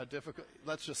how difficult,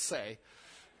 let's just say,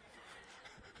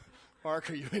 Mark,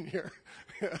 are you in here?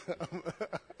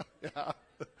 Yeah.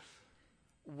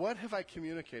 What have I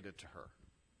communicated to her?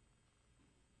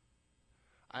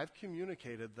 I've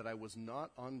communicated that I was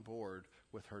not on board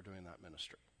with her doing that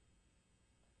ministry.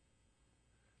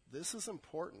 This is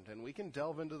important, and we can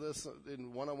delve into this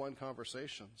in one-on-one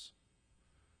conversations.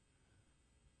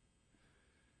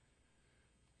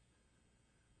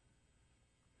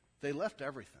 They left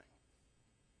everything.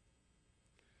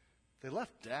 They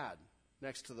left Dad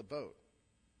next to the boat.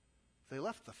 They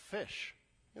left the fish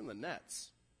in the nets.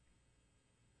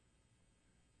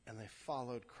 And they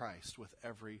followed Christ with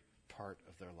every part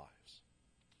of their lives.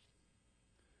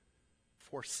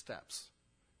 4 steps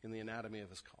in the anatomy of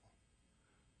his call.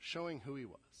 Showing who he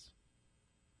was.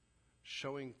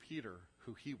 Showing Peter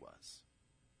who he was.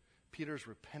 Peter's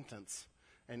repentance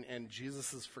and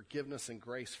Jesus' forgiveness and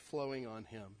grace flowing on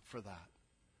him for that.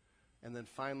 And then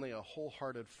finally, a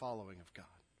wholehearted following of God.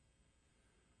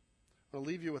 I'll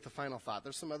leave you with a final thought.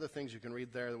 There's some other things you can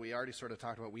read there that we already sort of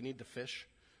talked about. We need to fish.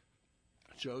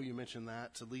 Joe, you mentioned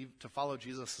that. To follow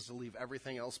Jesus is to leave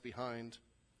everything else behind.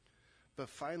 But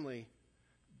finally,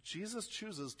 Jesus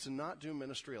chooses to not do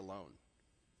ministry alone.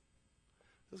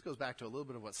 This goes back to a little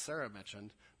bit of what Sarah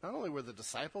mentioned. Not only were the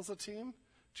disciples a team,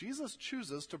 Jesus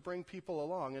chooses to bring people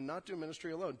along and not do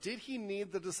ministry alone. Did he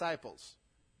need the disciples?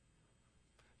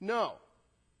 No.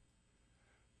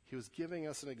 He was giving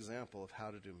us an example of how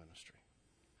to do ministry.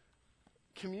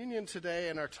 Communion today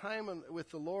and our time with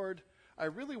the Lord, I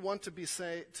really want to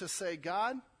say,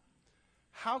 God,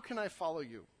 how can I follow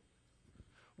you?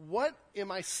 What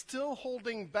am I still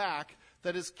holding back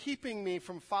that is keeping me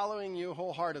from following you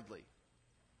wholeheartedly?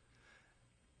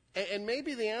 And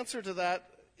maybe the answer to that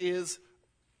is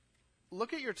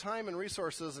look at your time and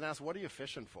resources and ask, what are you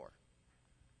fishing for?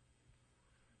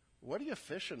 What are you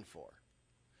fishing for?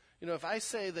 You know, if I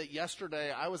say that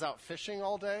yesterday I was out fishing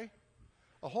all day,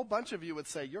 a whole bunch of you would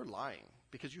say, you're lying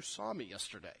because you saw me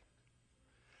yesterday.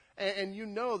 And you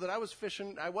know that I was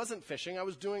fishing. I wasn't fishing. I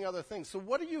was doing other things. So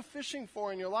what are you fishing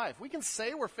for in your life? We can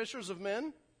say we're fishers of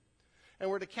men and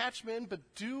we're to catch men, but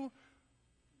do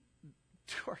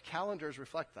our calendars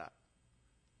reflect that?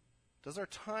 Does our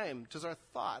time, does our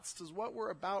thoughts, does what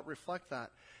we're about reflect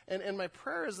that? And my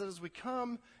prayer is that as we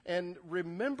come and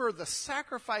remember the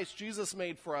sacrifice Jesus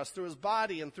made for us through his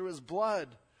body and through his blood,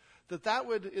 that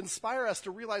would inspire us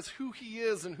to realize who he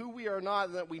is and who we are not,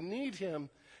 and that we need him,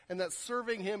 and that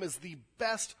serving him is the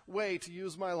best way to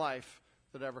use my life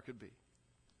that ever could be.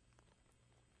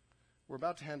 We're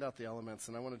about to hand out the elements,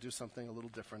 and I want to do something a little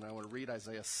different. I want to read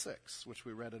Isaiah 6, which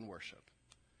we read in worship,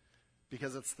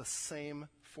 because it's the same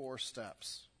 4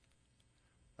 steps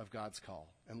of God's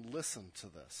call. And listen to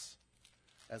this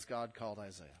as God called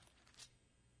Isaiah.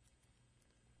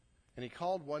 And he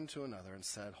called one to another and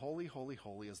said, "Holy, holy,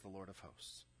 holy is the Lord of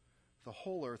hosts. The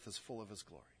whole earth is full of his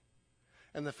glory."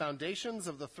 And the foundations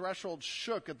of the threshold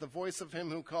shook at the voice of him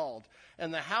who called,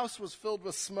 and the house was filled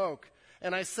with smoke.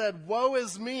 And I said, "Woe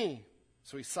is me."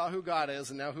 So he saw who God is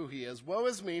and now who he is. "Woe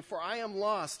is me, for I am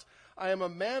lost. I am a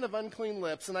man of unclean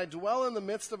lips, and I dwell in the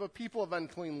midst of a people of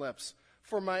unclean lips.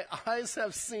 For my eyes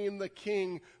have seen the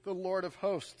King, the Lord of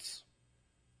hosts."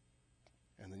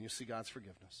 And then you see God's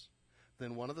forgiveness.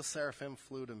 Then one of the seraphim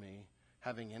flew to me,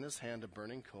 having in his hand a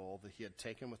burning coal that he had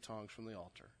taken with tongs from the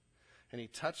altar. And he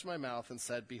touched my mouth and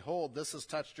said, "Behold, this has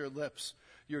touched your lips.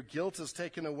 Your guilt is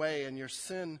taken away and your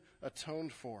sin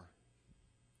atoned for."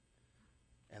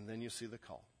 And then you see the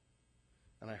call.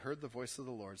 And I heard the voice of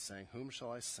the Lord saying, "Whom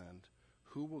shall I send?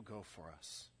 Who will go for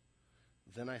us?"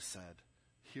 Then I said,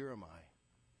 "Here am I,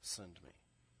 send me."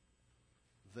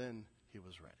 Then he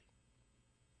was ready.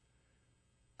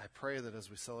 I pray that as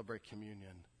we celebrate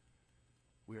communion,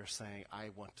 we are saying, I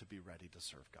want to be ready to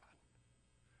serve God.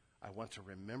 I want to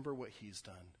remember what he's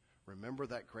done, remember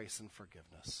that grace and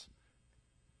forgiveness,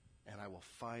 and I will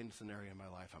find an area in my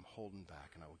life I'm holding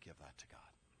back, and I will give that to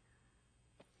God.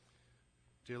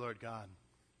 Dear Lord God,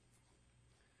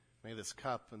 may this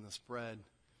cup and this bread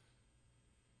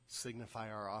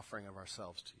signify our offering of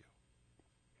ourselves to you,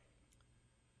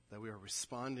 that we are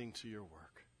responding to your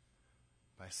work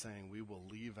by saying we will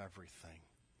leave everything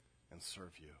and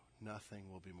serve you.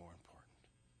 Nothing will be more important.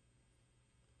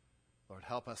 Lord,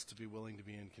 help us to be willing to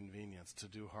be inconvenienced, to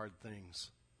do hard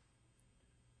things,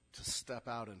 to step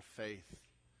out in faith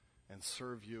and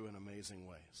serve you in amazing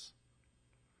ways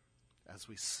as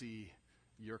we see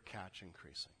your catch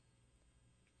increasing.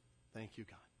 Thank you,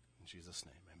 God. In Jesus'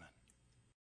 name, amen.